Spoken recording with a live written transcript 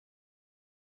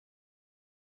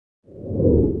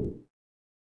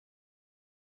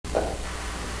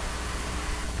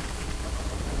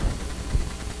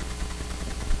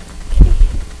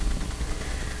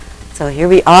So here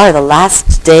we are, the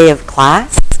last day of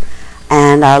class,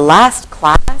 and our last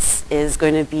class is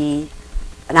going to be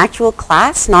an actual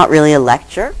class, not really a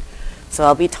lecture. So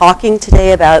I'll be talking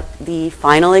today about the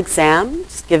final exam,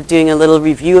 doing a little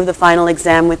review of the final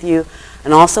exam with you,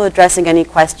 and also addressing any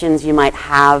questions you might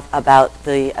have about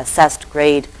the assessed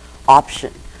grade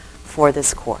option for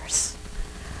this course.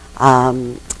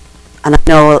 And I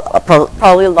know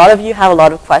probably a lot of you have a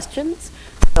lot of questions.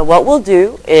 So what we'll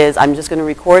do is I'm just going to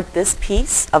record this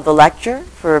piece of the lecture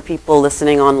for people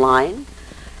listening online,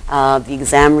 the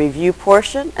exam review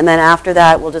portion, and then after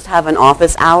that we'll just have an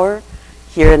office hour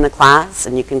here in the class,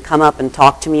 and you can come up and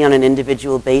talk to me on an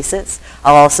individual basis.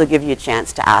 I'll also give you a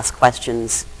chance to ask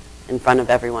questions in front of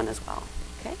everyone as well.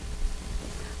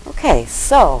 Okay,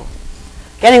 so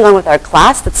getting on with our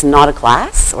class that's not a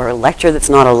class, or a lecture that's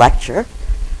not a lecture.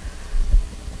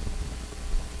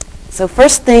 So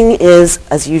first thing is,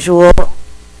 as usual,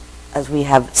 as we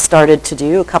have started to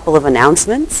do, a couple of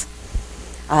announcements.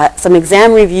 Some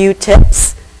exam review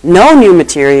tips. No new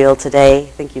material today. I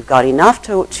think you've got enough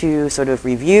to sort of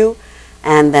review,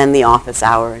 and then the office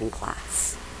hour in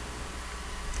class.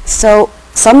 So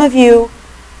some of you,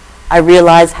 I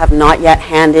realize, have not yet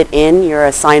handed in your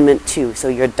assignment 2, so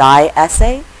your DIE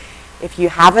essay. If you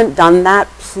haven't done that,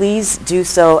 please do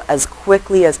so as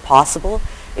quickly as possible.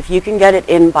 If you can get it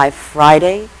in by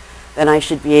Friday, then I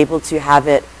should be able to have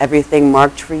everything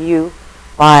marked for you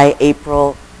by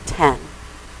April 10.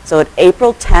 So at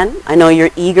April 10, I know you're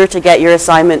eager to get your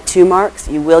assignment 2 marks.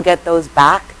 You will get those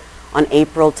back on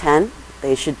April 10.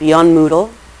 They should be on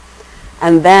Moodle.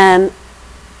 And then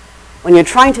when you're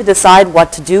trying to decide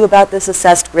what to do about this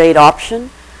assessed grade option,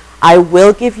 I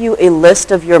will give you a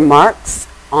list of your marks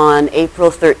on April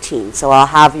 13. So I'll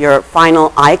have your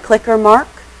final iClicker mark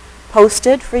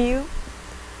posted for you,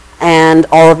 and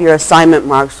all of your assignment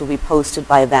marks will be posted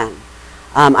by then.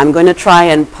 I'm going to try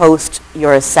and post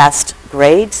your assessed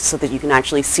grades so that you can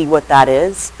actually see what that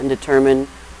is and determine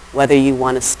whether you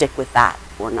want to stick with that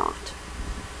or not.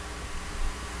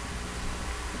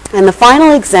 And the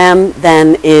final exam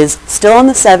then is still on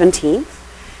the 17th.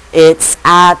 It's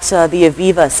at the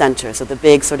Aviva Center, so the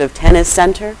big sort of tennis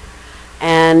center,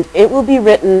 and it will be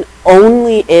written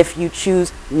only if you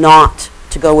choose not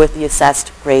to go with the assessed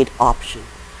grade option.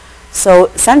 So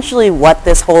essentially what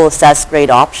this whole assessed grade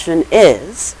option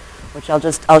is, which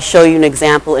I'll show you an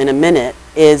example in a minute,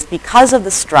 is because of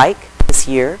the strike this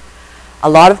year, a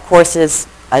lot of courses,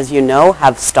 as you know,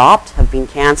 have stopped, have been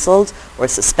canceled or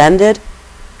suspended.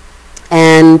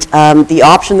 And the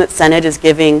option that Senate is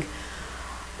giving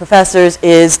professors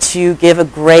is to give a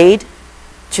grade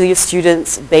to your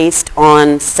students based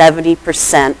on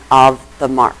 70% of the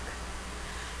mark.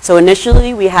 So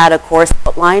initially we had a course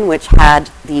outline which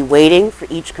had the weighting for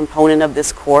each component of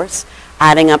this course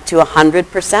adding up to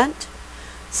 100%.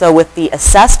 So with the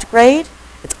assessed grade,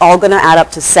 it's all going to add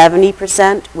up to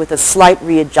 70% with a slight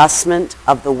readjustment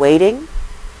of the weighting,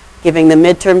 giving the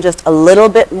midterm just a little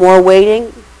bit more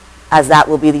weighting, as that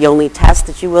will be the only test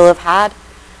that you will have had,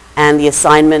 and the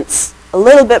assignments a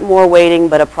little bit more weighting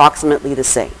but approximately the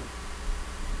same.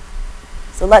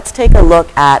 So let's take a look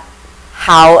at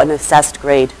how an assessed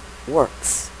grade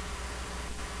works.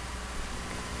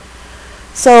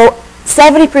 So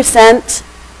 70%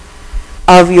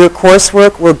 of your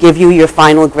coursework will give you your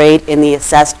final grade in the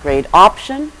assessed grade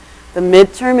option. The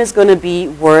midterm is going to be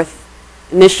worth,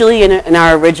 initially in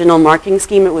our original marking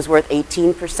scheme, it was worth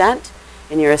 18%.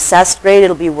 In your assessed grade,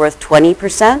 it'll be worth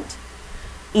 20%.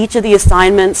 Each of the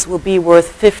assignments will be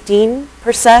worth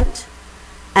 15%.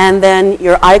 And then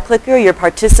your iClicker, your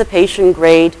participation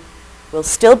grade, will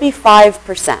still be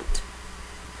 5%.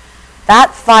 That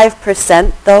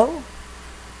 5%, though,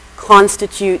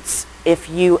 constitutes if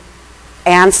you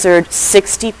answered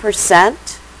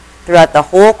 60% throughout the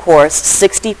whole course,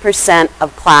 60%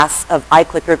 of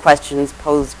iClicker questions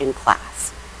posed in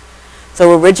class.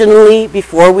 So originally,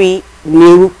 before we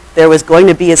knew there was going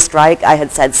to be a strike, I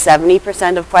had said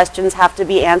 70% of questions have to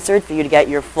be answered for you to get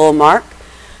your full mark.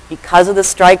 Because of the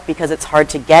strike, because it's hard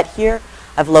to get here,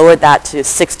 I've lowered that to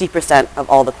 60% of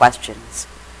all the questions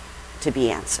to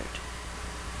be answered.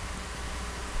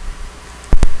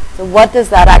 So what does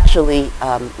that actually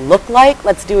look like?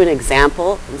 Let's do an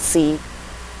example and see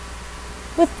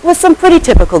with some pretty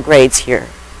typical grades here,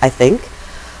 I think.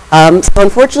 So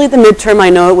unfortunately, the midterm, I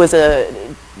know it was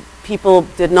people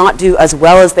did not do as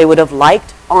well as they would have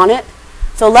liked on it.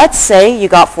 So let's say you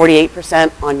got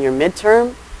 48% on your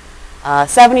midterm,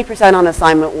 70% on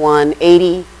assignment 1,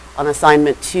 80 on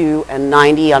assignment 2, and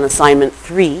 90 on assignment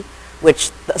 3,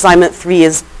 which assignment 3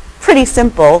 is pretty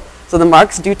simple, so the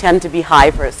marks do tend to be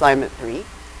high for assignment 3.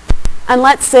 And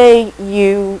let's say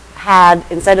you had,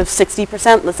 instead of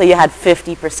 60%, let's say you had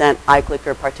 50%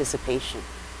 iClicker participation.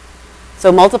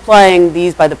 So multiplying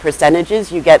these by the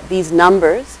percentages, you get these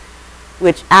numbers,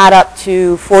 which add up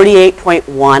to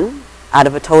 48.1 out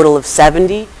of a total of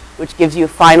 70, which gives you a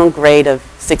final grade of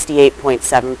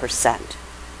 68.7%.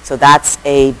 So that's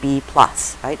a B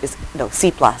plus, right? No, C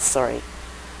plus, sorry.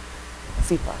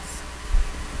 C plus.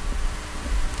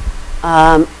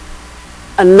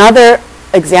 Another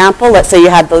example, let's say you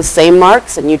had those same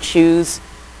marks and you choose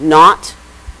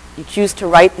to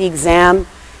write the exam,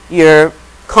 you're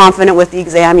confident with the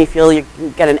exam, you feel you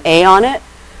can get an A on it.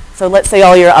 So let's say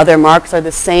all your other marks are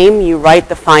the same, you write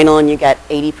the final and you get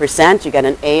 80%, you get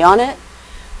an A on it.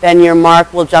 Then your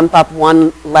mark will jump up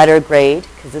one letter grade,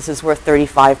 because this is worth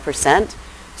 35%,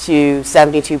 to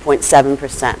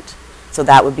 72.7%. So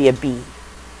that would be a B,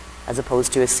 as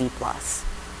opposed to a C plus.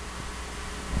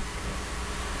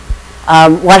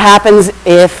 What happens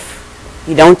if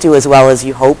you don't do as well as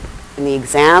you hope in the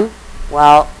exam?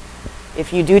 Well,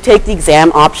 if you do take the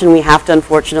exam option, we have to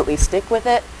unfortunately stick with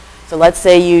it. So let's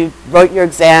say you wrote your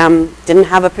exam, didn't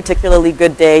have a particularly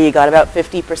good day, you got about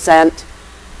 50%.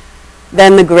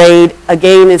 Then the grade,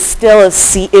 again, is still a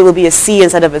C. It will be a C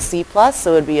instead of a C plus,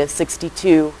 so it would be a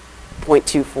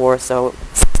 62.24, so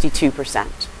 62%,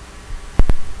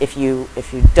 if you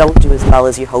don't do as well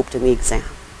as you hoped in the exam.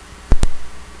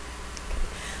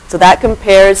 So that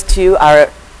compares to our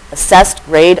assessed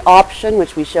grade option,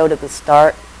 which we showed at the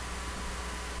start,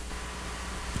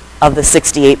 of the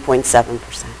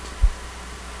 68.7%.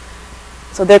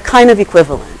 So they're kind of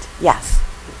equivalent, yes.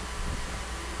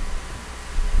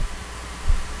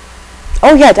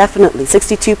 Oh yeah, definitely.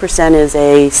 62% is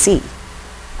a C,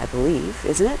 I believe,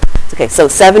 isn't it? Okay, so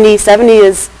 80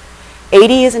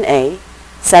 is an A,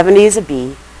 70 is a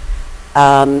B,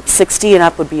 60 and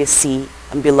up would be a C,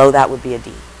 and below that would be a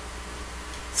D.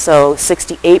 So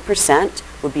 68%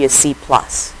 would be a C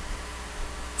plus.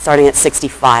 Starting at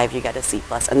 65, you get a C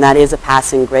plus, and that is a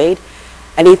passing grade.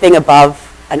 Anything above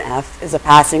an F is a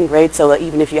passing grade, so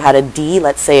even if you had a D,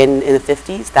 let's say in the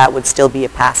 50s, that would still be a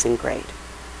passing grade.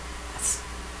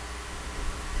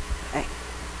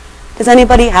 Does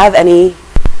anybody have any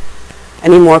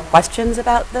more questions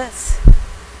about this?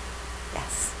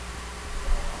 Yes.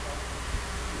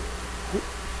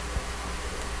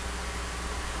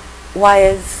 Why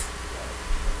is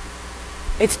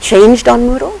it's changed on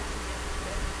Moodle?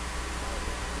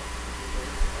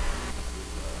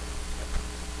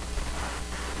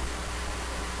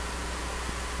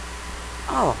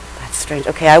 Oh, that's strange.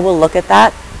 Okay, I will look at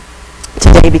that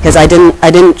today because I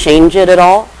didn't change it at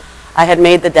all. I had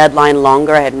made the deadline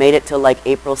longer. I had made it till like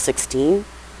April 16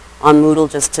 on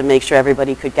Moodle just to make sure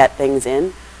everybody could get things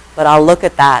in. But I'll look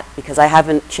at that because I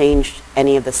haven't changed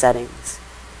any of the settings.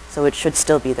 So it should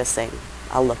still be the same.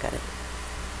 I'll look at it.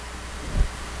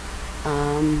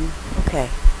 Okay.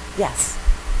 Yes.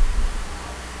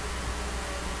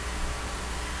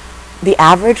 The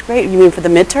average grade, you mean for the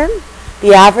midterm?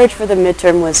 The average for the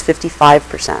midterm was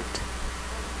 55%.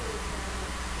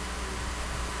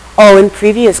 Oh, in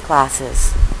previous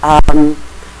classes.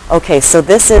 Okay, so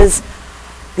this is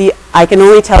I can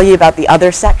only tell you about the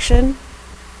other section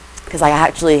because I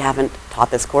actually haven't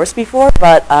taught this course before,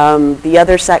 but the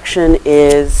other section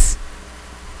is,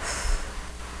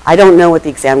 I don't know what the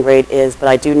exam grade is, but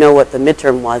I do know what the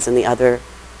midterm was in the other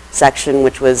section,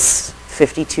 which was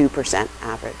 52%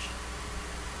 average.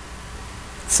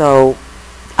 So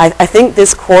I think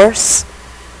this course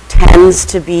tends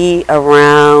to be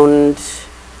around,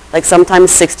 like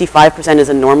sometimes 65% is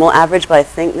a normal average, but I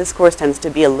think this course tends to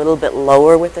be a little bit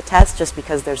lower with the test just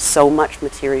because there's so much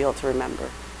material to remember.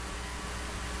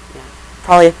 Yeah,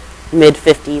 probably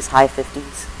mid-50s, high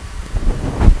 50s.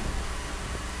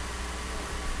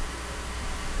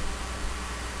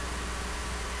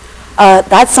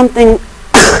 That's something,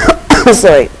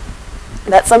 sorry,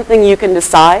 that's something you can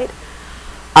decide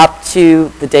up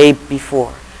to the day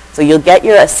before. So you'll get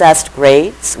your assessed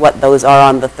grades, what those are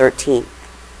on the 13th.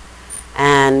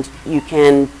 And you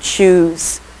can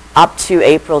choose up to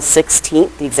April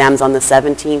 16th, the exam's on the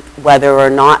 17th, whether or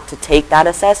not to take that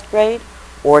assessed grade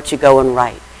or to go and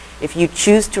write. If you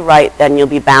choose to write, then you'll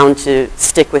be bound to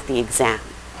stick with the exam.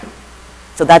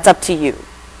 So that's up to you,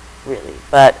 really.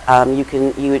 But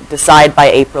you decide by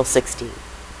April 16th.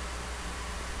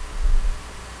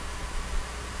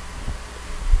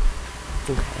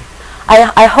 Okay.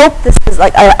 I hope this is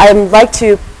like, I'd like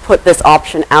to put this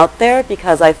option out there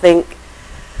because I think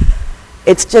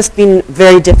it's just been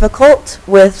very difficult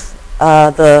with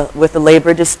the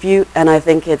labor dispute, and I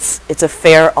think it's a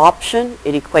fair option.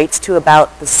 It equates to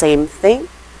about the same thing.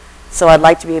 So I'd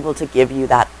like to be able to give you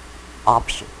that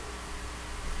option.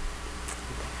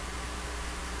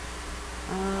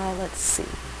 Let's see.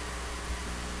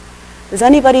 Does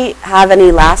anybody have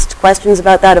any last questions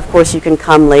about that? Of course, you can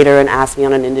come later and ask me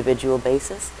on an individual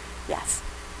basis. Yes.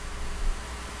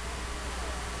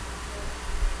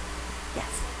 Yes.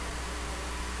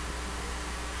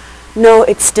 No,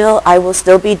 I will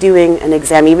still be doing an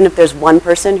exam. Even if there's one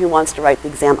person who wants to write the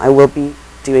exam, I will be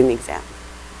doing the exam.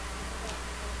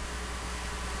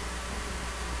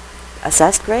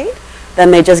 Assessed grade?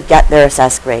 Then they just get their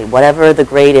assessed grade. Whatever the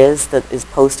grade is that is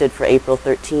posted for April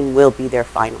 13 will be their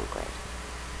final grade.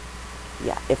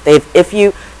 Yeah,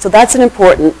 so that's an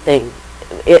important thing.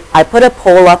 I put a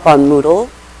poll up on Moodle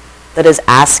that is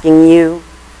asking you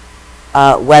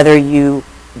whether you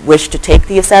wish to take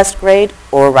the assessed grade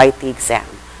or write the exam.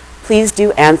 Please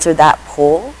do answer that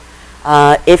poll.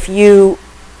 What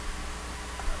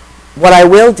I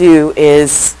will do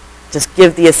is just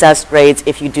give the assessed grades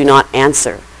if you do not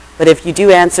answer. But if you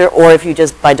do answer, or if you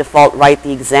just by default write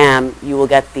the exam, you will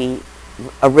get the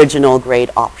original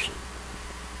grade option.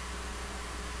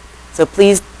 So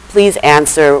please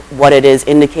answer what it is,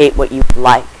 indicate what you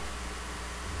like.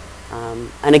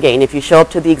 And again, if you show up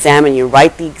to the exam and you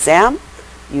write the exam,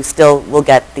 you still will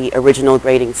get the original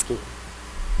grading scheme.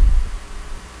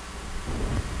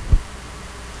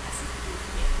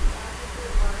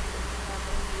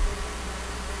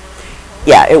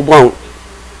 Yeah, it won't.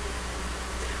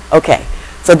 Okay,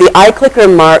 so the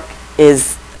iClicker mark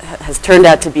has turned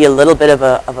out to be a little bit of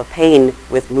a pain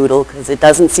with Moodle because it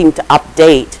doesn't seem to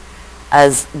update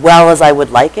as well as I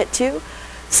would like it to.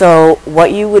 So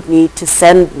what you would need to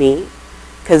send me,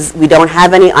 because we don't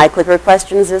have any iClicker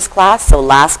questions this class, so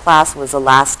last class was the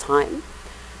last time.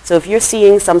 So if you're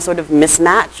seeing some sort of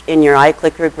mismatch in your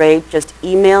iClicker grade, just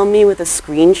email me with a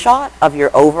screenshot of your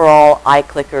overall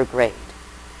iClicker grade.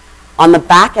 On the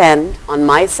back end, on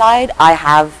my side, I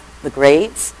have the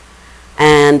grades,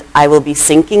 and I will be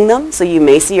syncing them, so you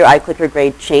may see your iClicker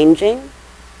grade changing,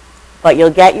 but you'll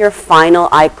get your final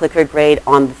iClicker grade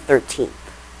on the 13th.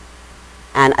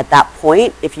 And at that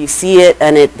point, if you see it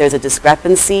and there's a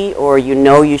discrepancy, or you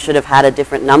know you should have had a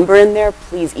different number in there,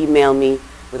 please email me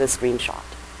with a screenshot.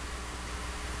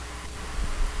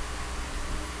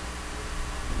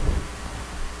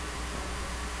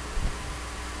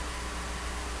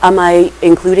 Am I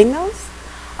including those?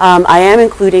 I am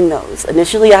including those.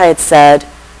 Initially, I had said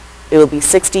it will be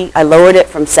 60. I lowered it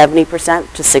from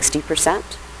 70% to 60%.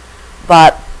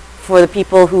 But for the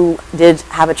people who did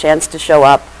have a chance to show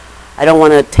up, I don't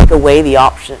want to take away the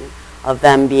option of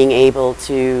them being able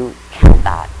to count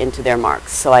that into their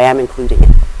marks. So I am including it.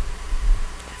 Yes.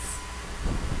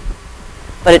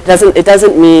 But it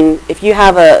doesn't mean, if you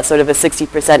have a sort of a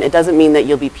 60%, it doesn't mean that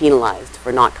you'll be penalized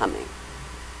for not coming.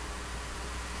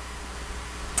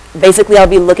 Basically, I'll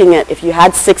be looking at, if you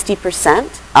had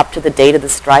 60% up to the date of the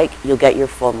strike, you'll get your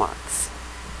full marks.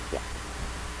 Yeah.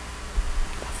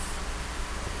 Yes.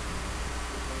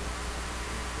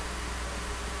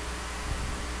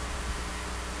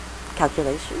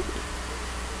 Calculation?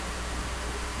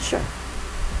 Sure.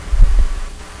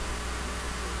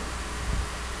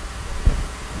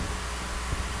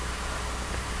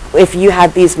 If you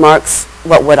had these marks,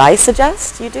 what would I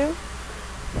suggest you do?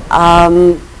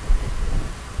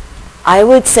 I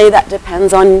would say that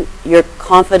depends on your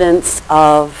confidence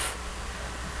of,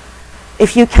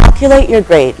 if you calculate your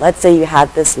grade, let's say you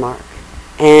had this mark,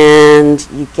 and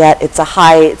you get, it's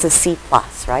a C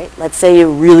plus, right? Let's say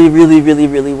you really, really, really,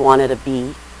 really wanted a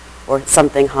B or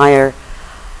something higher.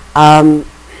 I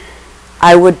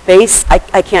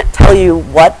can't tell you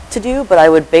what to do, but I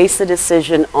would base the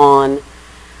decision on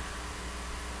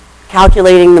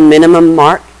calculating the minimum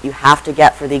mark you have to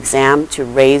get for the exam to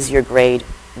raise your grade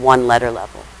one letter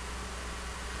level.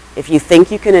 If you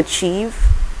think you can achieve,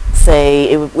 say,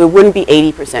 it wouldn't be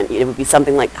 80%, it would be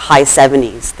something like high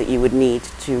 70s that you would need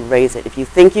to raise it. If you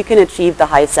think you can achieve the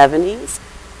high 70s,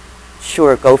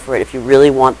 sure, go for it. If you really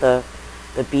want the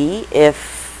B,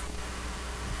 if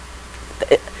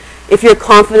you're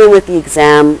confident with the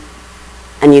exam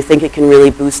and you think it can really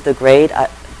boost the grade,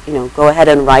 go ahead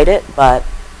and write it. But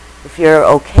if you're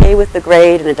okay with the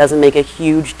grade and it doesn't make a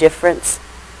huge difference,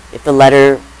 if the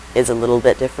letter is a little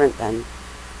bit different, then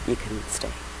you can stay.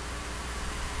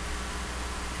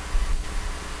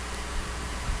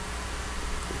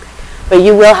 Okay. But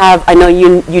you will have, I know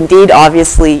you need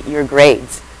obviously your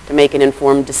grades to make an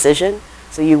informed decision,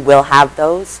 so you will have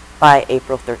those by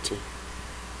April 13th.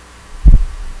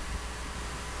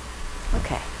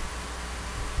 Okay.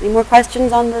 Any more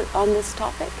questions on this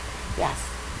topic? Yes.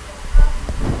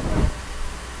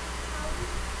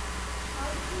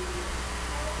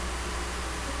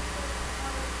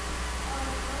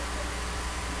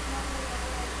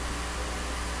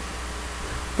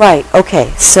 Right,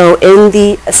 okay. So in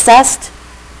the assessed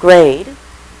grade,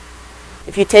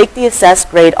 if you take the assessed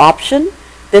grade option,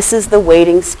 this is the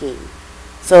weighting scheme.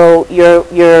 So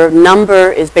your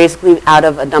number is basically out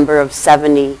of a number of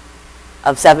 70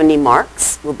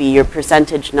 marks will be your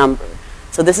percentage number.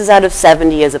 So this is out of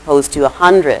 70 as opposed to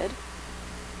 100,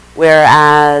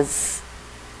 whereas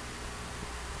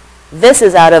this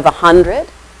is out of 100,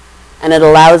 and it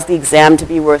allows the exam to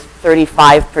be worth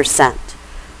 35%.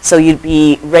 So you'd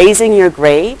be raising your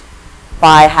grade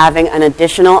by having an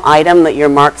additional item that your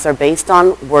marks are based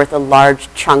on worth a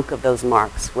large chunk of those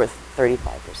marks, worth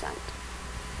 35%.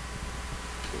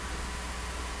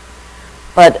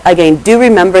 But again, do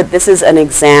remember this is an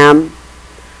exam.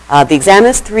 The exam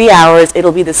is 3 hours.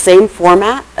 It'll be the same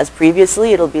format as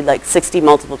previously. It'll be like 60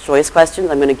 multiple choice questions.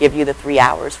 I'm going to give you the 3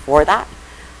 hours for that.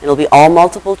 It'll be all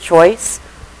multiple choice,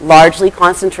 largely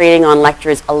concentrating on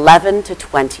lectures 11 to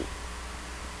 20.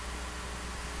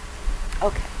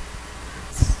 Okay.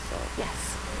 So,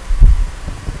 yes.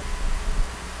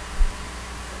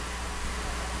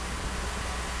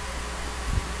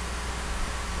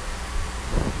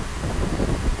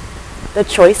 The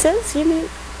choices, you mean?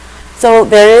 So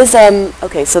there is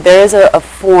a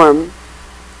form,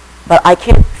 but I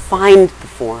can't find the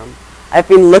form. I've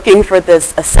been looking for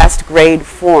this assessed grade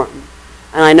form,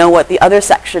 and I know what the other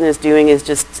section is doing is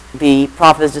just the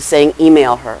prof is just saying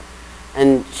email her,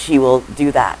 and she will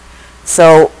do that.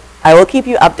 So I will keep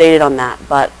you updated on that,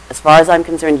 but as far as I'm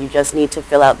concerned, you just need to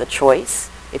fill out the choice.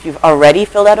 If you've already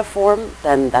filled out a form,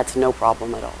 then that's no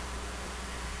problem at all.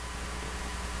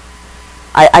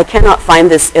 I cannot find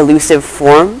this elusive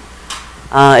form.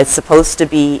 It's supposed to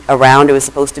be around. It was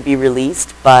supposed to be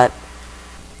released, but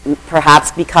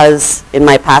perhaps because in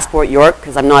my Passport York,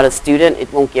 because I'm not a student,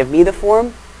 it won't give me the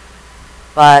form.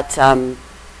 But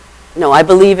no, I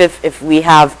believe if we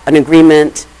have an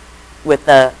agreement with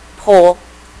the poll,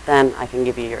 then I can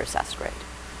give you your assessed grade.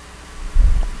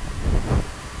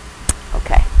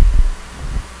 Okay.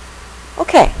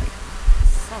 Okay.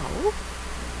 So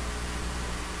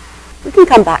we can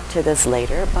come back to this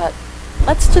later, but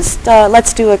let's just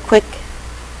let's do a quick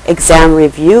exam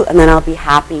review, and then I'll be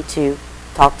happy to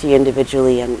talk to you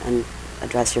individually and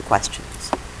address your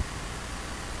questions.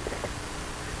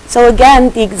 So again,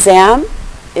 the exam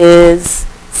is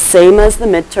same as the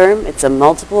midterm. It's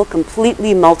a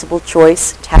completely multiple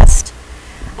choice test.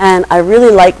 And I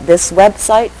really like this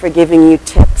website for giving you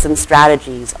tips and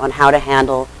strategies on how to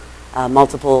handle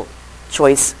multiple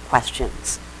choice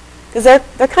questions. Because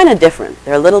they're kind of different.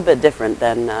 They're a little bit different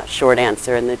than short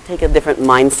answer, and they take a different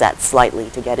mindset slightly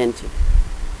to get into.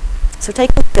 So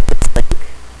take a look at this link.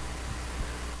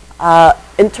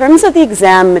 In terms of the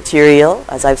exam material,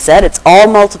 as I've said, it's all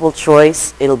multiple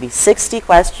choice. It'll be 60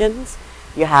 questions.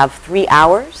 You have 3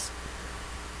 hours.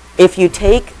 If you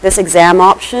take this exam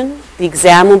option, the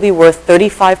exam will be worth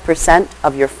 35%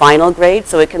 of your final grade,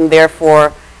 so it can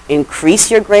therefore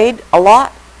increase your grade a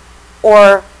lot,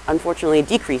 or unfortunately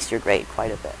decrease your grade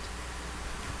quite a bit.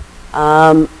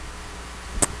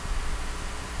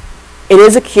 It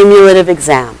is a cumulative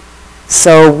exam.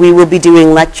 So we will be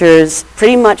doing lectures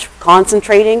pretty much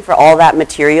concentrating for all that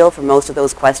material for most of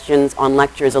those questions on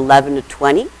lectures 11 to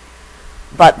 20.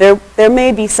 But there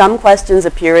may be some questions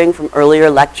appearing from earlier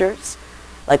lectures,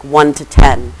 like 1 to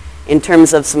 10, in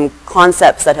terms of some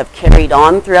concepts that have carried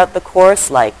on throughout the course,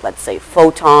 like, let's say,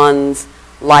 photons,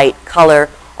 light, color,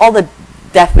 all the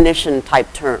definition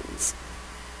type terms.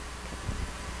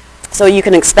 So you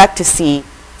can expect to see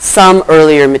some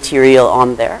earlier material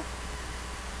on there.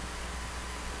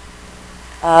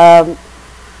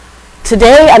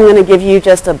 Today I'm going to give you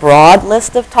just a broad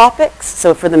list of topics.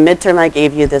 So for the midterm I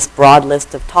gave you this broad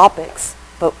list of topics.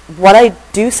 But what I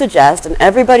do suggest, and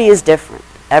everybody is different.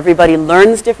 Everybody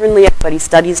learns differently, everybody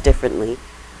studies differently.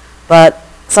 But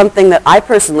something that I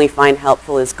personally find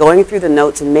helpful is going through the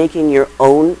notes and making your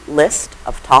own list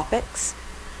of topics,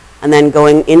 and then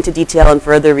going into detail and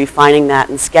further refining that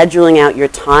and scheduling out your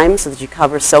time so that you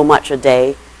cover so much a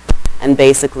day, and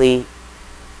basically,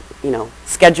 you know,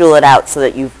 schedule it out so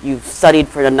that you've studied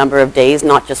for a number of days,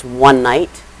 not just one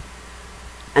night,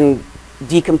 and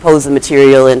decompose the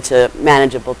material into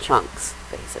manageable chunks,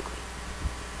 basically.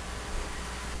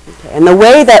 Okay. And the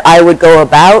way that I would go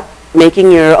about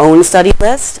making your own study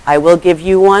list, I will give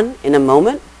you one in a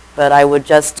moment, but I would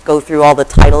just go through all the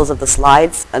titles of the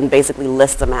slides and basically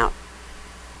list them out.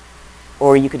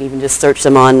 Or you could even just search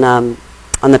them on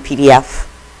the PDF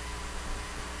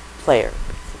player.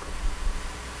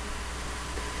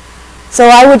 So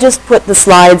I would just put the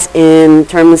slides in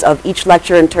terms of each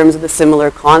lecture in terms of the similar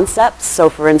concepts. So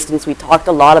for instance, we talked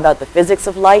a lot about the physics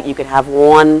of light. You could have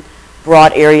one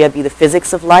broad area be the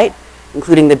physics of light,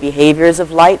 including the behaviors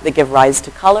of light that give rise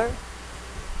to color.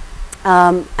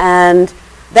 And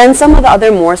then some of the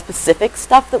other more specific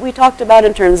stuff that we talked about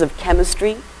in terms of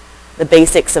chemistry, the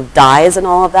basics of dyes and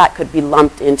all of that could be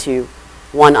lumped into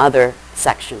one other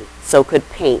section. So could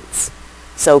paints.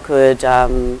 So could,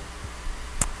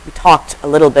 we talked a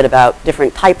little bit about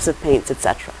different types of paints,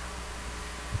 etc.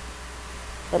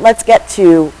 But let's get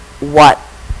to what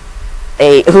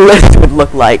a list would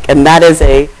look like. And that is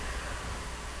a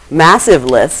massive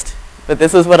list, but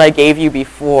this is what I gave you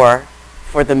before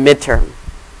for the midterm.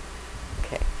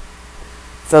 Okay.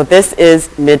 So this is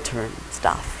midterm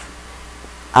stuff.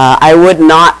 I would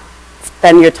not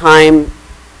spend your time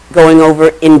going over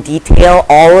in detail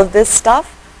all of this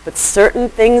stuff, but certain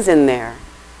things in there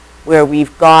where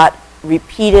we've got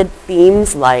repeated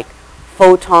themes like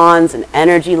photons and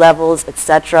energy levels,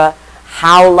 etc.,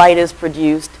 how light is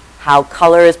produced, how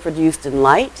color is produced in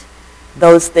light,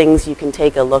 those things you can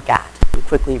take a look at and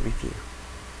quickly review.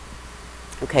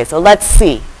 Okay, so let's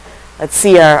see. Let's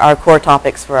see our core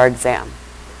topics for our exam.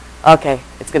 Okay,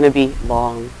 it's going to be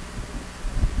long.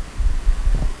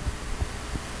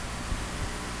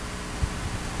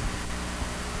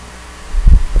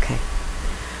 Okay,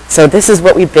 so this is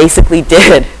what we basically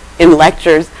did in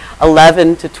lectures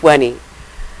 11 to 20.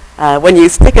 When you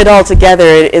stick it all together,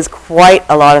 it is quite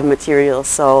a lot of material,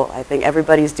 so I think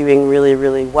everybody's doing really,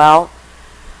 really well.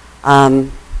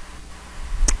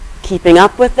 Keeping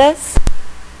up with this.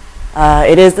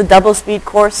 It is the double speed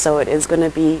course, so it is going to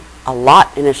be a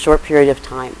lot in a short period of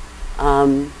time.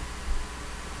 And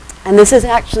this is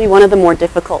actually one of the more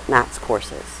difficult maths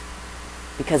courses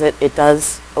because it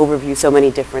does overview so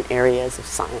many different areas of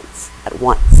science at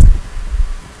once.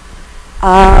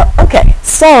 Okay,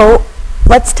 so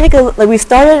let's take a look.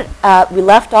 We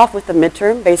left off with the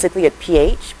midterm, basically at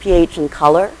pH and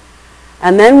color.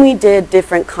 And then we did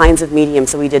different kinds of mediums.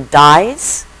 So we did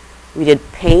dyes, we did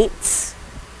paints.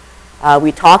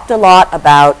 We talked a lot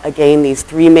about, again, these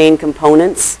three main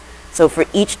components. So for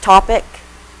each topic,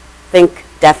 think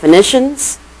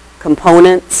definitions,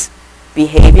 components,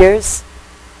 behaviors,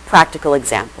 practical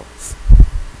examples.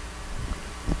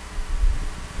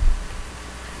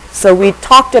 So we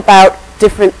talked about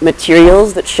different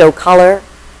materials that show color,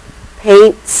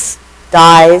 paints,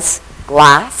 dyes,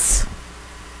 glass.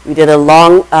 We did a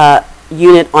long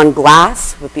unit on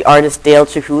glass with the artist Dale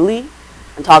Chihuly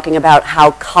and talking about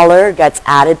how color gets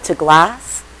added to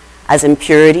glass as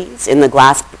impurities in the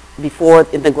glass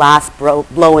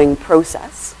blowing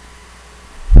process.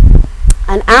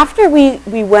 And after we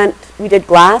did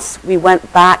glass, we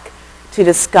went back to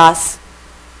discuss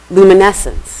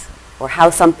luminescence, or how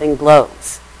something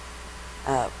glows.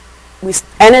 We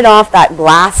ended off that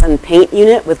glass and paint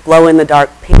unit with glow-in-the-dark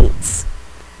paints.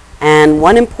 And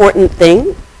one important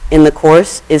thing in the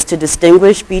course is to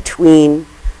distinguish between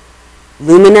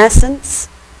luminescence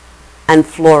and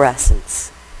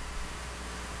fluorescence.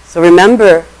 So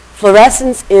remember,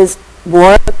 fluorescence is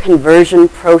more of a conversion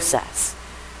process.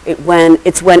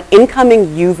 It's when incoming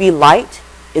UV light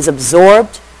is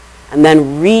absorbed and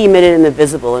then re-emitted in the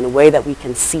visible in a way that we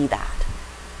can see that.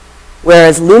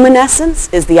 Whereas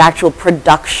luminescence is the actual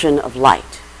production of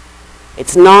light.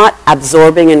 It's not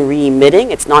absorbing and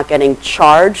re-emitting. It's not getting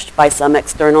charged by some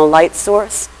external light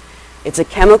source. It's a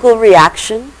chemical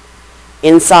reaction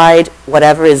inside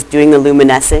whatever is doing the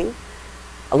luminescing.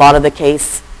 A lot of the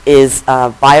case is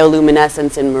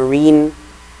bioluminescence in marine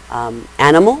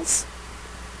animals.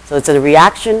 So it's a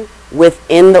reaction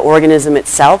within the organism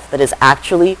itself that is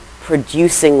actually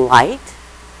producing light,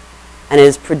 and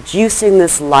is producing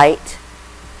this light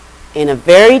in a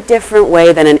very different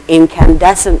way than an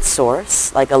incandescent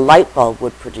source, like a light bulb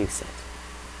would produce it.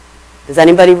 Does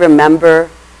anybody remember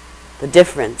the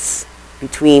difference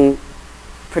between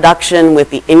production with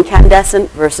the incandescent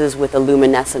versus with a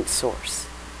luminescent source?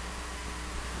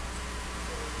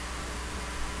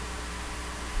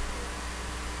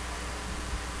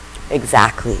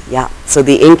 Exactly, yeah. So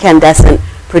the incandescent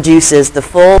produces the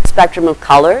full spectrum of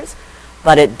colors,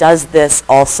 but it does this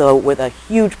also with a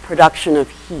huge production of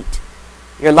heat.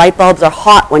 Your light bulbs are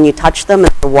hot when you touch them,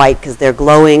 and they're white because they're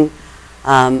glowing.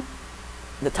 The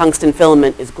tungsten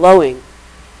filament is glowing.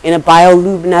 In a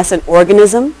bioluminescent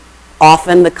organism,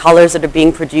 often the colors that are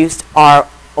being produced are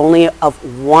only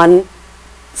of one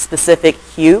specific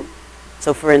hue.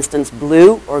 So for instance,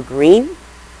 blue or green.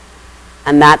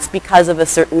 And that's because of a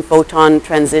certain photon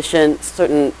transition,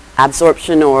 certain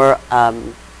absorption or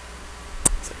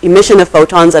emission of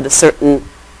photons at a certain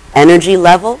energy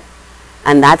level.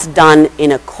 And that's done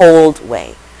in a cold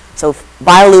way. So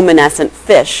bioluminescent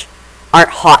fish aren't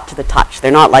hot to the touch.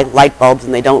 They're not like light bulbs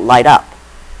and they don't light up.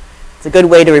 It's a good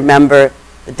way to remember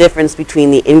the difference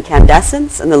between the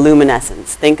incandescence and the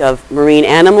luminescence. Think of marine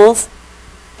animals.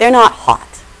 They're not hot,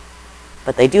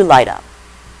 but they do light up.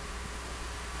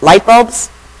 Light bulbs,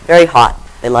 very hot.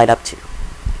 They light up too.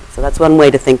 So that's one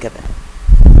way to think of it.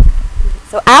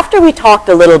 So after we talked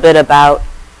a little bit about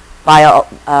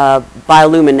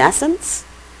bioluminescence,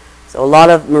 so a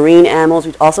lot of marine animals,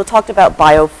 we also talked about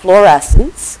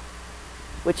biofluorescence,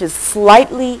 which is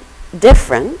slightly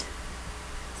different.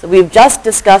 So we've just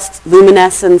discussed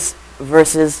luminescence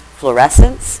versus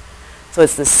fluorescence. So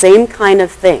it's the same kind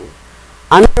of thing.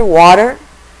 Underwater,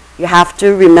 you have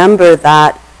to remember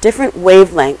that different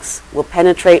wavelengths will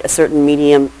penetrate a certain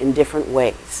medium in different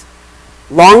ways.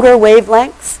 Longer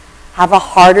wavelengths have a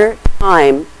harder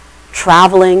time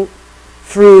traveling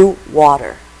through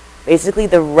water. Basically,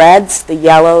 the reds, the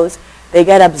yellows, they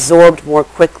get absorbed more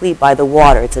quickly by the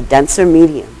water. It's a denser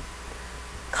medium.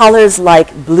 Colors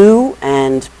like blue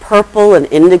and purple and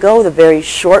indigo, the very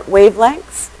short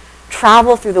wavelengths,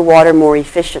 travel through the water more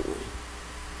efficiently.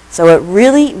 So at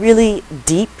really, really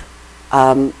deep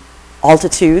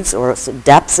altitudes or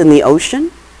depths in the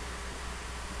ocean,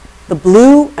 the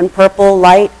blue and purple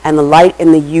light and the light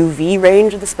in the UV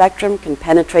range of the spectrum can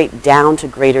penetrate down to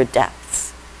greater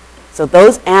depths. So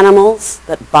those animals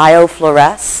that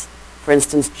biofluoresce, for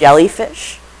instance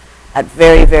jellyfish, at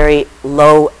very, very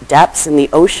low depths in the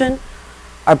ocean,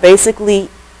 are basically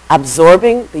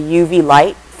absorbing the UV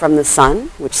light from the sun,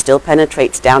 which still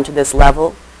penetrates down to this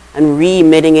level, and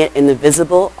re-emitting it in the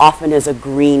visible, often as a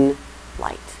green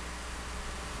light.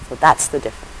 So that's the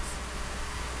difference.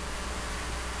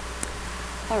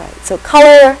 All right, so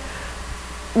color,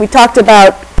 we talked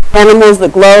about animals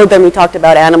that glowed, then we talked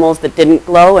about animals that didn't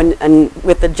glow, and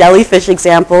with the jellyfish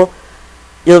example,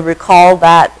 you'll recall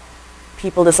that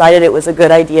people decided it was a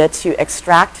good idea to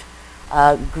extract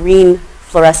green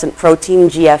fluorescent protein,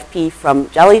 GFP, from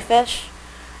jellyfish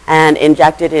and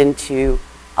inject it into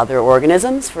other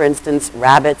organisms, for instance,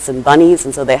 rabbits and bunnies,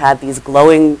 and so they had these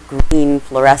glowing green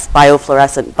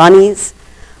biofluorescent bunnies.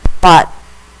 But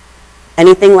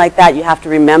anything like that, you have to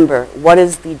remember, what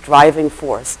is the driving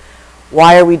force?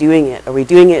 Why are we doing it? Are we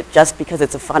doing it just because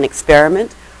it's a fun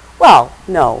experiment? Well,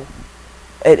 no.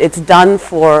 It's done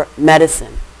for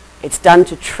medicine. It's done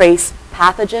to trace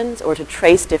pathogens or to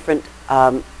trace different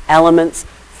elements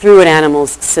through an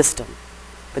animal's system.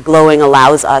 The glowing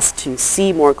allows us to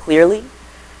see more clearly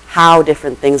how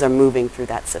different things are moving through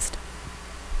that system.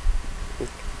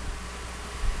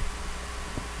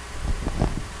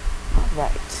 All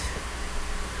right.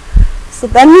 So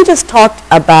then we just talked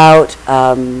about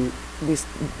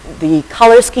the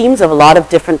color schemes of a lot of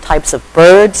different types of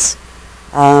birds.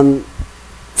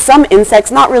 Some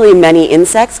insects, not really many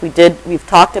insects. We've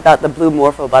talked about the blue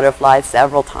morpho butterfly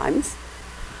several times.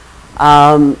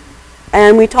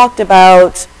 And we talked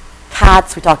about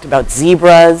cats, we talked about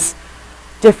zebras,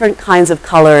 different kinds of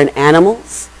color in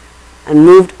animals, and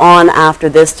moved on after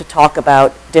this to talk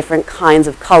about different kinds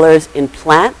of colors in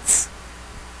plants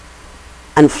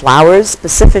and flowers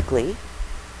specifically,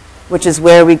 which is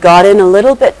where we got in a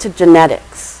little bit to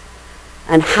genetics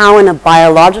and how in a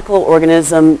biological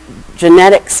organism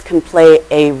genetics can play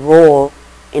a role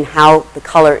in how the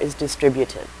color is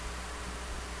distributed.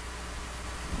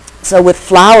 So with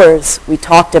flowers, we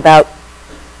talked about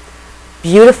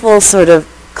beautiful sort of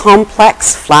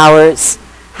complex flowers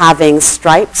having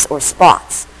stripes or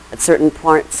spots at certain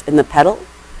points in the petal.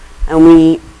 And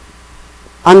we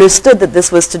understood that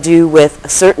this was to do with a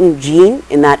certain gene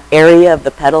in that area of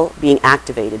the petal being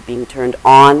activated, being turned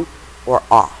on or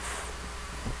off.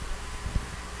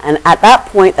 And at that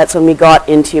point, that's when we got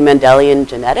into Mendelian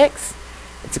genetics.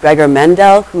 It's Gregor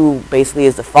Mendel, who basically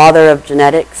is the father of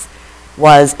genetics,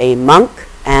 was a monk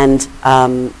and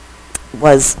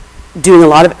was doing a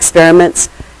lot of experiments.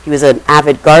 He was an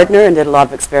avid gardener and did a lot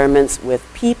of experiments with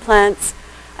pea plants,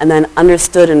 and then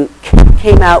understood and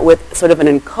came out with sort of an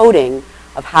encoding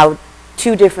of how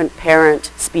two different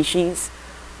parent species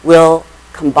will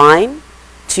combine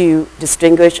to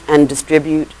distinguish and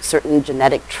distribute certain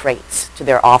genetic traits to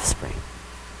their offspring.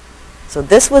 So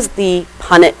this was the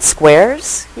Punnett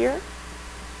squares here.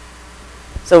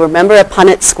 So remember, a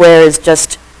Punnett square is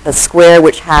just a square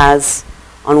which has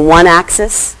on one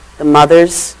axis the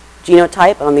mother's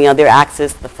genotype, and on the other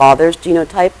axis the father's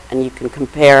genotype, and you can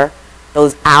compare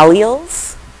those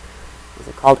alleles. Those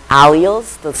are called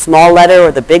alleles, the small letter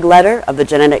or the big letter of the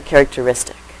genetic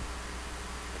characteristic.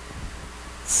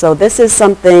 So this is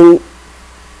something,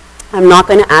 I'm not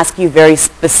going to ask you very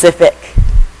specific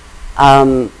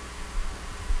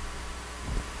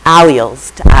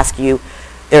alleles to ask you,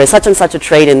 there is such and such a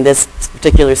trait in this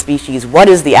particular species, what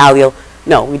is the allele?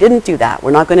 No, we didn't do that.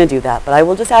 We're not going to do that. But I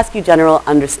will just ask you general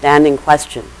understanding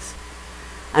questions.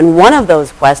 And one of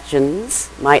those questions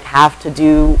might have to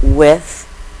do with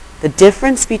the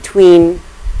difference between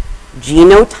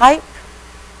genotype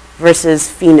versus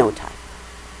phenotype.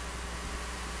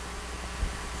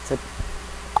 So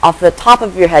off the top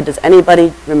of your head, does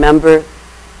anybody remember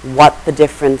what the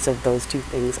difference of those two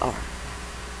things are?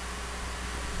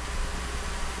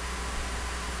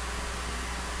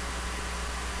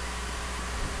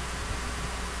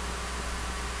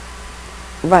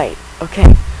 Right,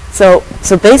 okay. So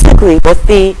basically with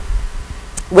this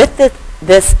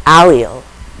allele,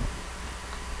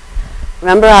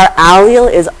 remember our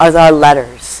allele is our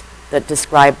letters that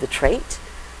describe the trait.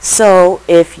 So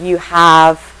if you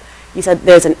said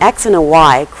there's an X and a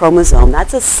Y chromosome,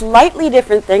 that's a slightly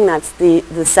different thing. That's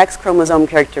the sex chromosome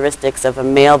characteristics of a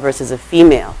male versus a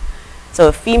female. So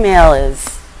a female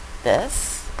is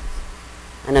this,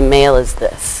 and a male is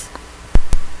this.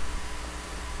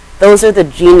 Those are the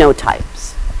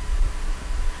genotypes.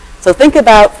 So think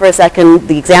about for a second,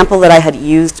 the example that I had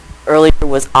used earlier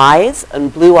was eyes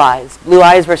and blue eyes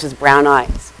versus brown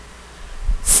eyes.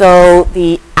 So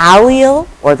the allele,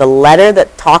 or the letter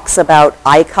that talks about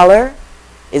eye color,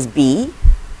 is B.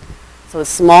 So a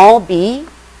small b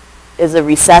is a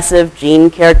recessive gene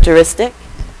characteristic.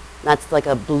 That's like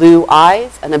a blue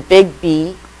eyes, and a big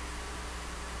B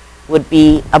would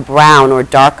be a brown or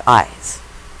dark eyes.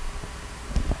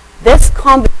 This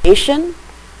combination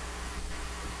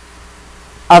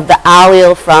of the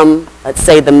allele from, let's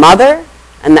say, the mother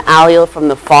and the allele from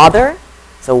the father,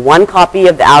 so one copy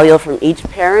of the allele from each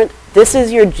parent, this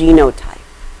is your genotype.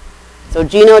 So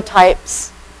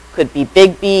genotypes could be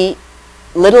big B,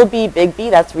 little b, big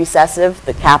B, that's recessive.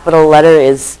 The capital letter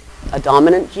is a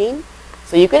dominant gene.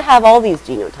 So you could have all these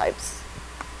genotypes.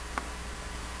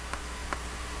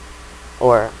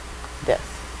 Or this.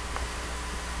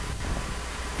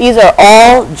 These are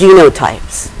all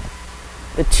genotypes.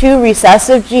 The two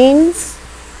recessive genes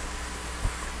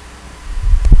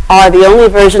are the only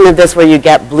version of this where you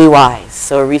get blue eyes.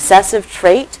 So a recessive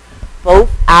trait, both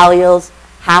alleles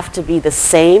have to be the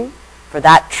same for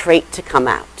that trait to come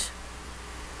out.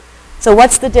 So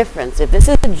what's the difference? If this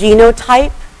is a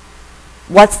genotype,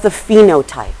 what's the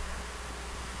phenotype?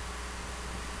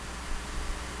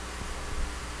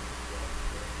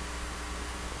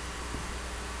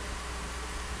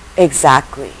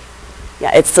 Exactly.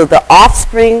 Yeah, it's so the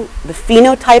offspring, the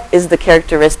phenotype is the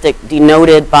characteristic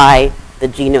denoted by the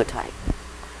genotype.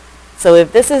 So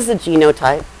if this is the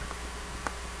genotype,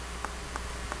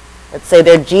 let's say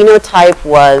their genotype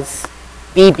was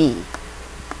BB,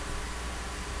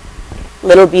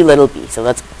 little b, so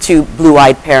that's two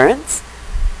blue-eyed parents.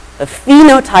 The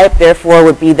phenotype, therefore,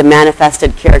 would be the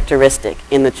manifested characteristic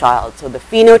in the child. So the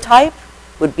phenotype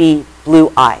would be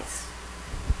blue eyes.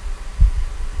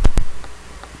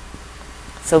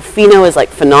 So pheno is like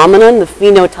phenomenon. The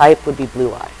phenotype would be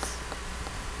blue eyes.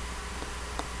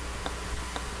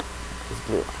 It's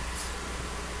blue eyes.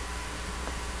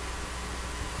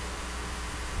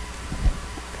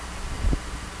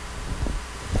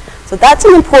 So that's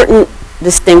an important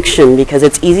distinction because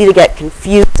it's easy to get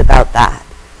confused about that.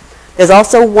 There's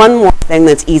also one more thing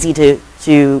that's easy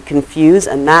to confuse,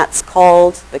 and that's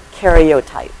called the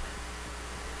karyotype.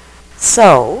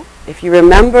 So if you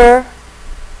remember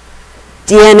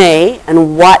DNA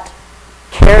and what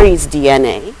carries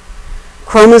DNA,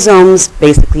 chromosomes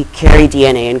basically carry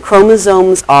DNA, and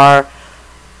chromosomes are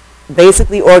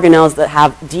basically organelles that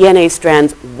have DNA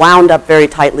strands wound up very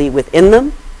tightly within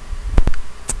them.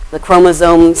 The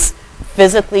chromosomes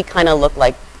physically kind of look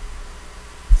like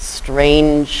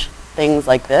strange things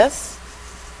like this.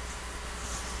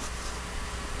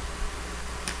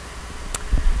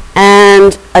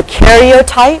 And a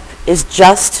karyotype is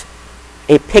just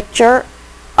a picture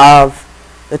of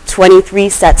the 23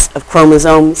 sets of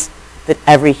chromosomes that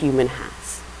every human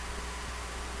has,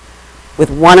 with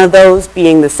one of those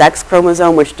being the sex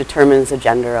chromosome, which determines the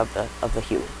gender of the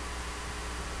human.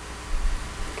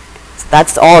 So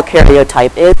that's all a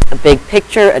karyotype is, a big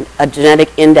picture, a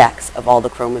genetic index of all the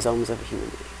chromosomes of a human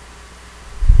being.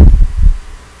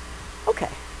 Okay,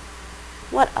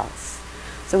 what else?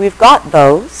 So we've got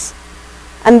those.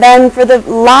 And then for the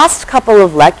last couple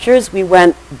of lectures, we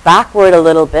went backward a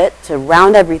little bit to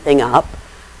round everything up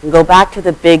and go back to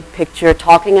the big picture,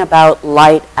 talking about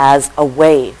light as a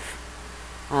wave.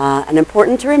 And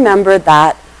important to remember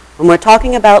that when we're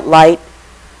talking about light,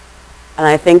 and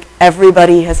I think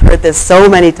everybody has heard this so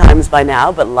many times by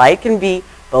now, but light can be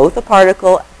both a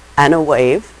particle and a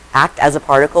wave, act as a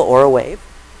particle or a wave.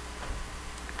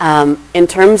 In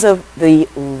terms of the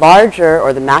larger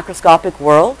or the macroscopic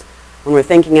world, when we're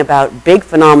thinking about big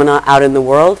phenomena out in the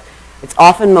world, it's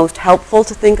often most helpful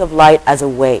to think of light as a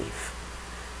wave.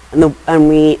 And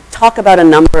we talk about a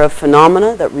number of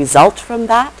phenomena that result from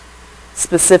that.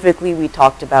 Specifically, we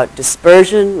talked about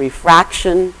dispersion,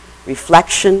 refraction,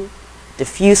 reflection,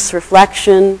 diffuse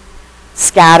reflection,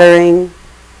 scattering,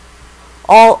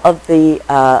 all of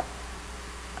the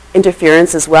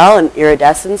interference as well, and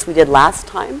iridescence we did last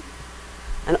time.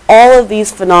 And all of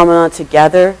these phenomena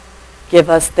together give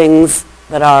us things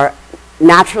that are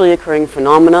naturally occurring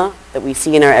phenomena that we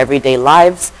see in our everyday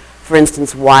lives. For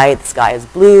instance, why the sky is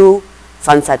blue,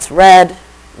 sunset's red,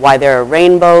 why there are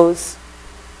rainbows.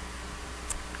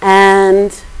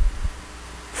 And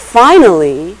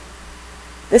finally,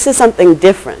 this is something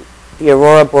different, the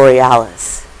aurora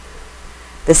borealis.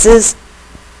 This is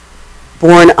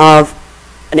born of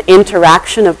an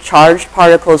interaction of charged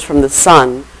particles from the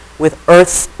sun with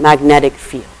Earth's magnetic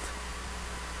field.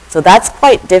 So that's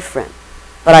quite different.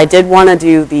 But I did want to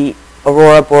do the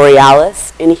aurora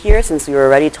borealis in here since we were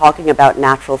already talking about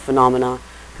natural phenomena,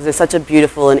 because they're such a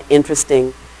beautiful and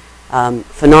interesting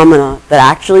phenomena that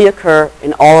actually occur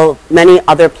in many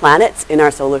other planets in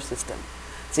our solar system.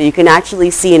 So you can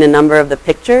actually see in a number of the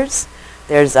pictures,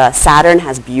 there's Saturn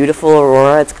has beautiful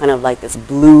aurora. It's kind of like this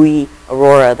bluey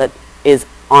aurora that is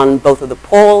on both of the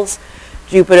poles.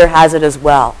 Jupiter has it as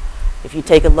well. If you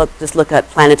take a look, just look at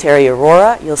planetary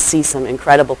aurora, you'll see some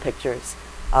incredible pictures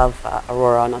of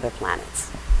aurora on other planets.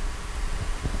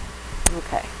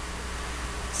 Okay.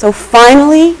 So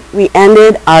finally, we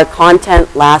ended our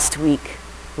content last week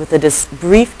with a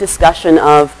brief discussion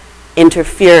of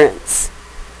interference.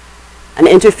 And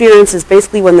interference is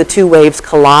basically when the two waves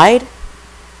collide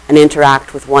and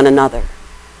interact with one another,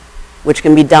 which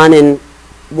can be done in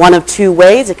one of two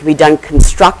ways. It can be done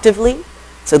constructively.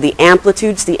 So the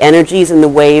amplitudes, the energies in the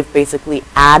wave basically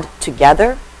add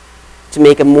together to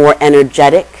make a more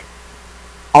energetic,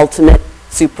 ultimate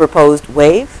superposed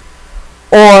wave,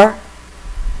 or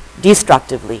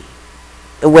destructively.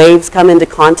 The waves come into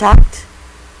contact,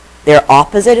 they're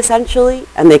opposite essentially,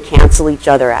 and they cancel each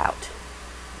other out.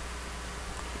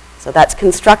 So that's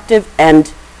constructive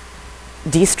and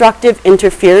destructive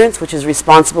interference, which is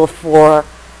responsible for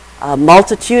a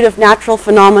multitude of natural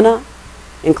phenomena,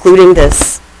 including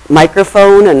this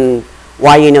microphone and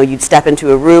why, you'd step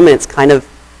into a room and it's kind of,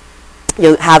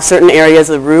 you'll have certain areas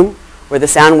of the room where the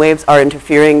sound waves are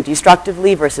interfering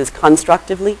destructively versus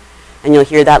constructively, and you'll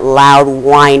hear that loud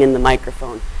whine in the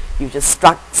microphone. You've just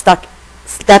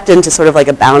stepped into sort of like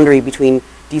a boundary between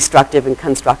destructive and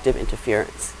constructive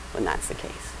interference when that's the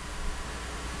case.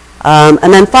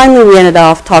 And then finally we ended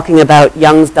off talking about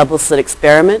Young's double slit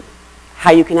experiment,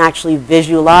 how you can actually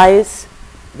visualize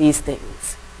these things.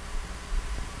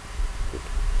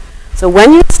 So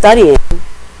when you're studying,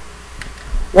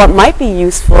 what might be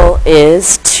useful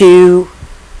is to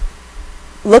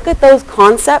look at those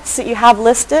concepts that you have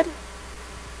listed,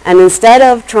 and instead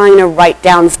of trying to write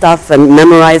down stuff and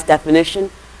memorize definition,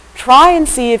 try and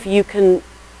see if you can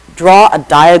draw a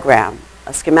diagram,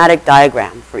 a schematic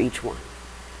diagram for each one.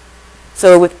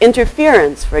 So with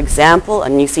interference, for example,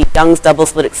 and you see Young's double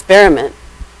slit experiment,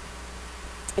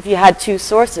 if you had two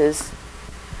sources,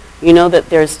 you know that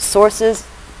there's sources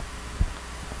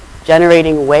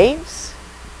generating waves,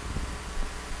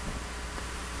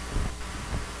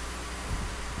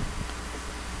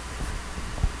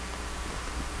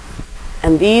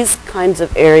 and these kinds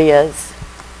of areas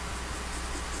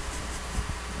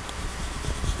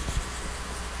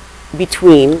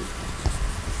between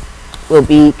will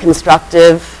be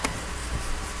constructive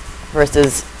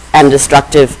versus and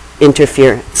destructive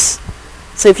interference.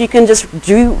 So if you can just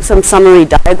do some summary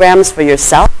diagrams for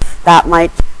yourself, that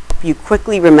might help you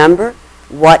quickly remember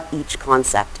what each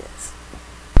concept is.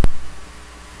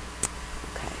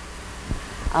 Okay.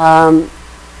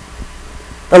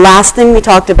 The last thing we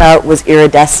talked about was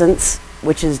iridescence,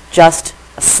 which is just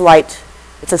it's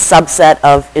a subset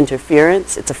of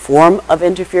interference. It's a form of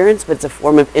interference, but it's a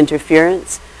form of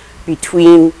interference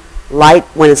between light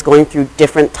when it's going through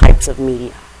different types of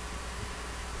media.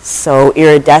 So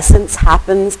iridescence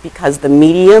happens because the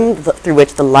medium through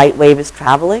which the light wave is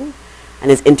traveling and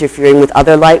is interfering with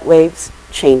other light waves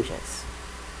changes.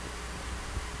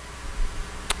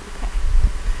 Okay.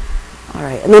 All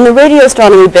right, and then the radio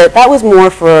astronomy bit, that was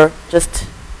more for just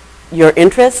your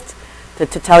interest, to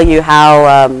tell you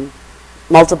how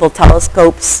multiple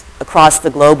telescopes across the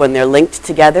globe, when they're linked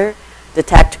together,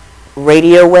 detect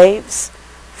radio waves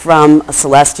from a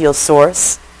celestial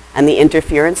source, and the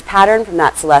interference pattern from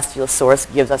that celestial source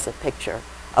gives us a picture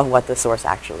of what the source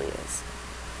actually is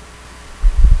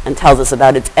and tells us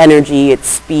about its energy, its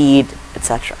speed,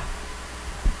 etc.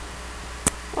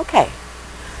 Okay.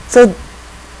 So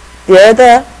there are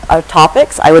the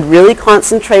topics. I would really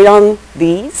concentrate on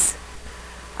these.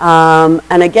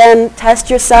 And again, test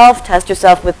yourself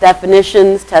with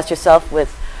definitions, test yourself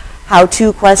with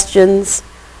how-to questions,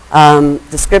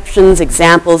 descriptions,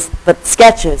 examples, but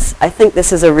sketches. I think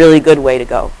this is a really good way to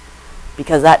go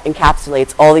because that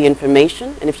encapsulates all the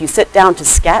information. And if you sit down to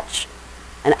sketch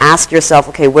and ask yourself,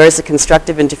 okay, where's the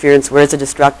constructive interference, where's the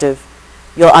destructive,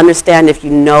 you'll understand if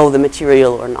you know the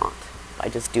material or not by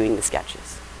just doing the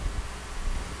sketches.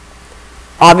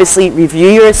 Obviously, review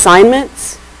your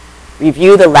assignments,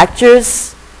 review the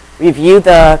lectures, review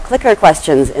the clicker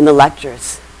questions in the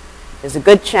lectures. There's a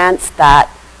good chance that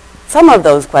some of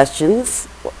those questions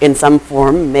in some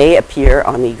form may appear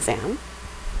on the exam.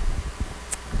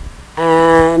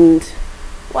 And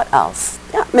what else?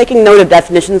 Yeah, making note of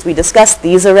definitions. We discussed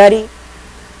these already.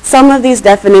 Some of these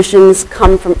definitions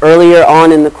come from earlier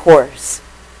on in the course,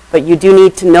 but you do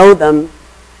need to know them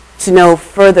to know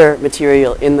further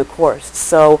material in the course.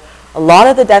 So a lot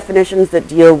of the definitions that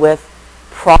deal with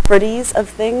properties of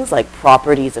things, like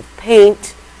properties of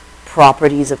paint,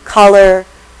 properties of color,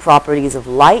 properties of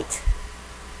light.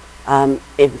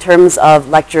 In terms of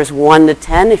lectures 1 to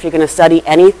 10, if you're going to study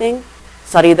anything,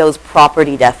 study those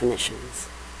property definitions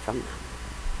from them.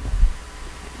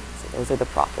 So those are the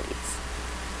properties.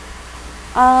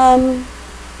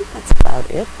 That's about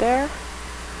it there.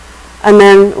 And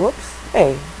then, whoops,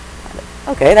 hey.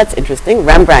 Okay, that's interesting.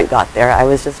 Rembrandt got there. I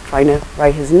was just trying to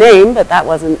write his name, but that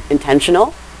wasn't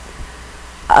intentional.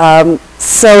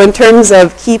 So in terms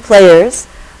of key players,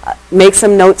 make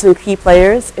some notes on key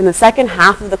players. In the second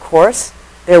half of the course,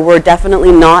 there were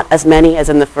definitely not as many as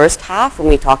in the first half when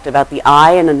we talked about the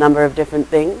eye and a number of different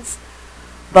things.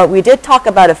 But we did talk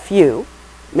about a few,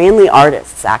 mainly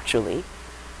artists, actually.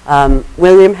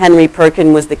 William Henry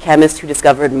Perkin was the chemist who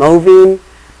discovered movine.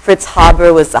 Fritz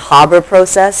Haber was the Haber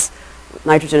process,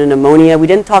 nitrogen and ammonia. We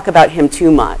didn't talk about him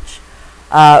too much.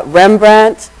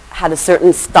 Rembrandt had a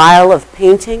certain style of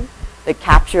painting that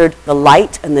captured the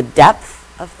light and the depth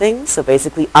of things, so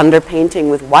basically underpainting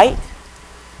with white.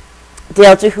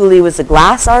 Dale Chihuly was a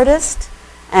glass artist,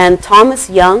 and Thomas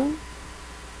Young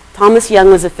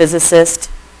was a physicist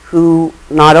who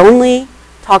not only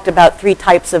talked about 3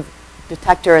 types of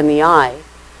detector in the eye,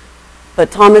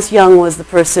 but Thomas Young was the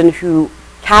person who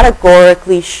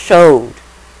categorically showed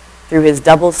through his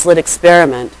double slit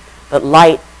experiment that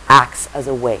light acts as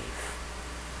a wave.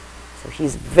 So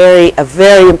he's a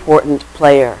very important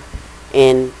player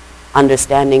in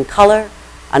understanding color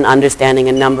and understanding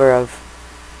a number of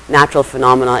natural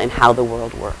phenomena and how the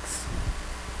world works.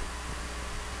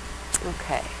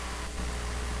 Okay.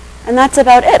 And that's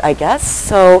about it, I guess.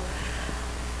 So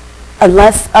are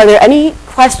there any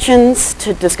questions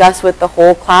to discuss with the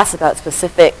whole class about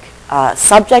specific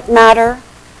subject matter,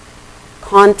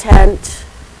 content,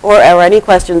 or any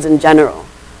questions in general?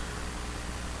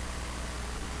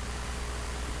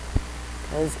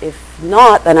 Because if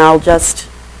not, then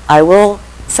I will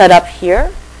set up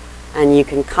here, and you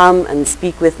can come and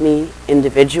speak with me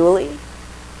individually.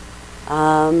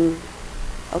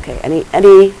 Okay,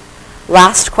 any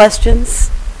last questions?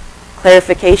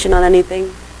 Clarification on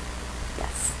anything?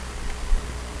 Yes.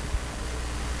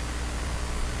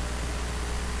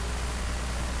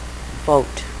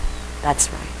 Vote. That's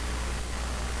right.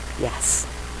 Yes.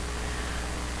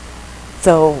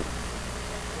 So,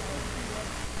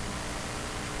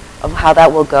 of how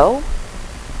that will go?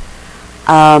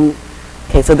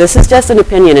 Okay, so this is just an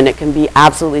opinion, and it can be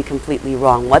absolutely completely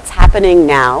wrong. What's happening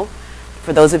now,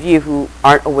 for those of you who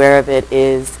aren't aware of it,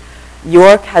 is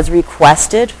York has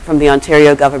requested from the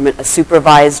Ontario government a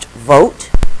supervised vote,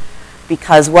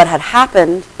 because what had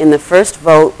happened in the first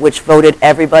vote, which voted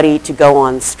everybody to go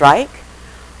on strike,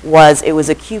 was it was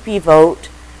a CUPE vote,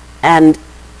 and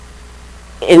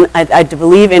I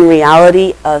believe in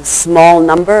reality a small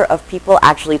number of people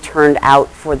actually turned out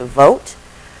for the vote.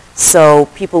 So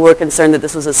people were concerned that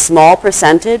this was a small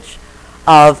percentage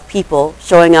of people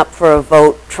showing up for a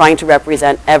vote trying to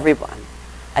represent everyone.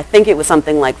 I think it was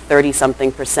something like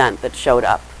 30-something% that showed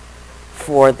up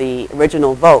for the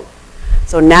original vote.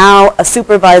 So now a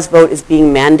supervised vote is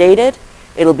being mandated.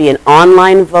 It'll be an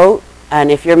online vote, and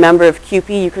if you're a member of CUPE,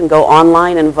 you can go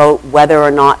online and vote whether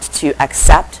or not to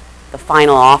accept the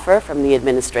final offer from the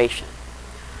administration.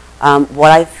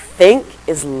 What I think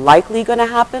is likely going to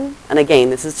happen, and again,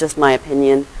 this is just my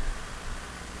opinion,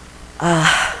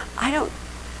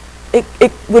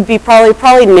 it would be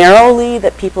probably narrowly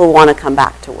that people want to come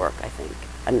back to work, I think,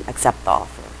 and accept the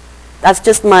offer. That's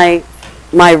just my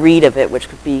read of it, which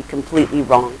could be completely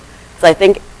wrong. So I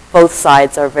think both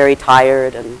sides are very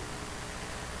tired and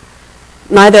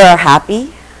neither are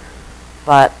happy.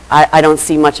 but I don't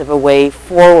see much of a way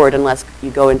forward unless you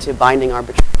go into binding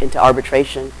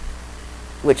arbitration,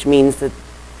 which means that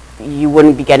you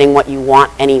wouldn't be getting what you want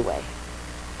anyway.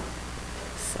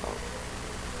 So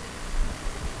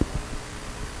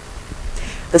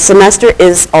the semester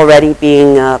is already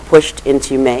being pushed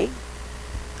into May.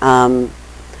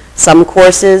 Some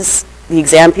courses, the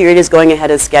exam period is going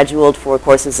ahead as scheduled for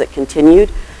courses that continued.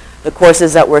 The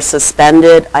courses that were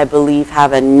suspended, I believe,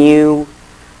 have a new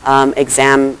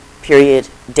exam period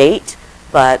date,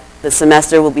 but the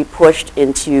semester will be pushed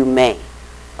into May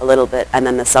a little bit, and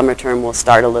then the summer term will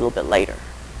start a little bit later.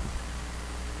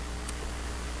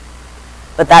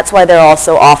 But that's why they're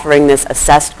also offering this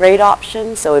assessed grade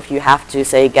option. So if you have to,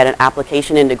 say, get an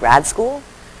application into grad school,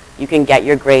 you can get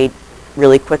your grade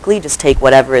really quickly. Just take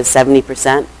whatever is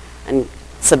 70% and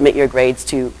submit your grades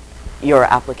to your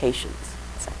applications,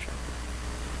 etc.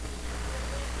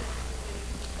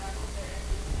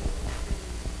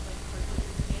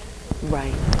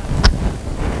 Right.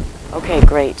 Okay,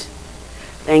 great.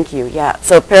 Thank you. Yeah.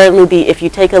 So apparently, if you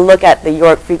take a look at the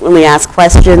York Frequently Asked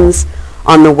Questions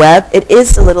on the web, it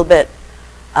is a little bit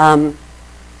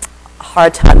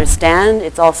hard to understand.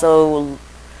 It's also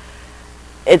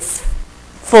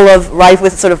rife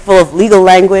with sort of full of legal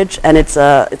language, and it's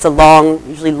a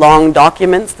usually long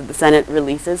documents that the Senate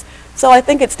releases. So I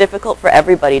think it's difficult for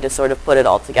everybody to sort of put it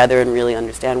all together and really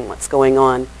understand what's going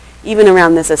on. Even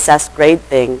around this assessed grade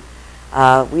thing,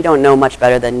 we don't know much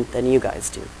better than you guys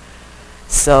do.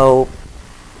 So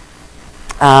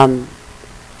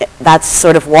that's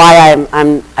sort of why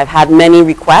I've had many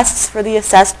requests for the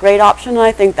assessed grade option, and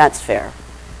I think that's fair.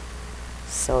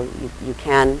 So you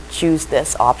can choose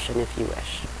this option if you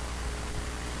wish.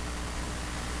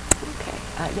 Okay,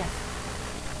 yes.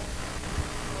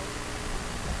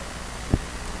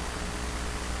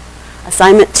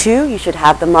 Assignment 2, you should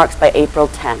have the marks by April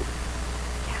 10.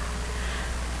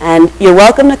 And you're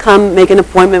welcome to come make an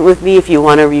appointment with me if you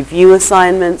want to review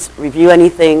assignments, review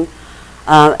anything,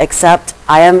 except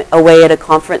I am away at a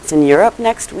conference in Europe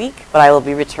next week, but I will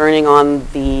be returning on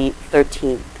the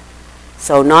 13th.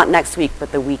 So not next week,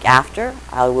 but the week after,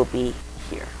 I will be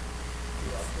here.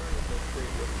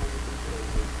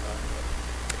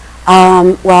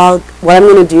 Well, what I'm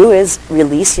going to do is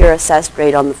release your assessed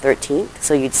grade on the 13th,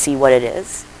 so you'd see what it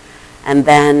is. And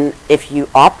then if you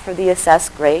opt for the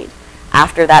assessed grade,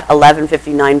 after that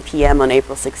 11:59 p.m. on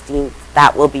April 16th,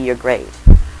 that will be your grade.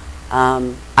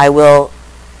 I will,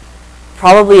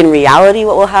 probably in reality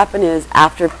what will happen is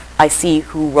after I see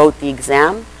who wrote the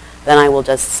exam, then I will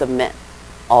just submit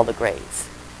all the grades,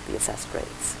 the assessed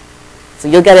grades. So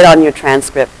you'll get it on your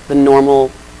transcript, the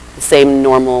same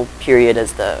normal period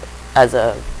as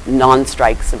a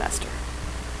non-strike semester.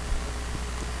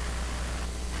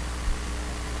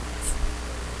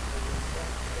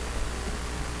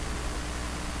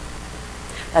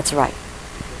 That's right.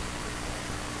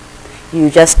 You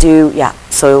just do, yeah,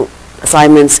 so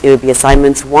assignments, it would be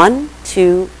assignments 1,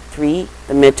 2, 3,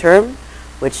 the midterm,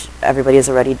 which everybody has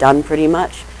already done pretty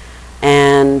much,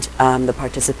 and the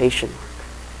participation work.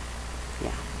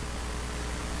 Yeah.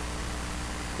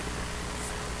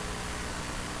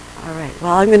 All right,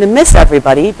 well, I'm going to miss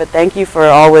everybody, but thank you for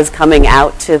always coming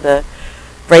out to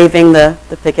braving the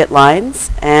picket lines,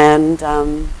 and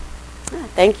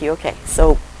thank you. Okay,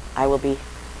 so I will be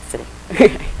sitting.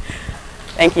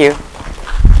 Thank you.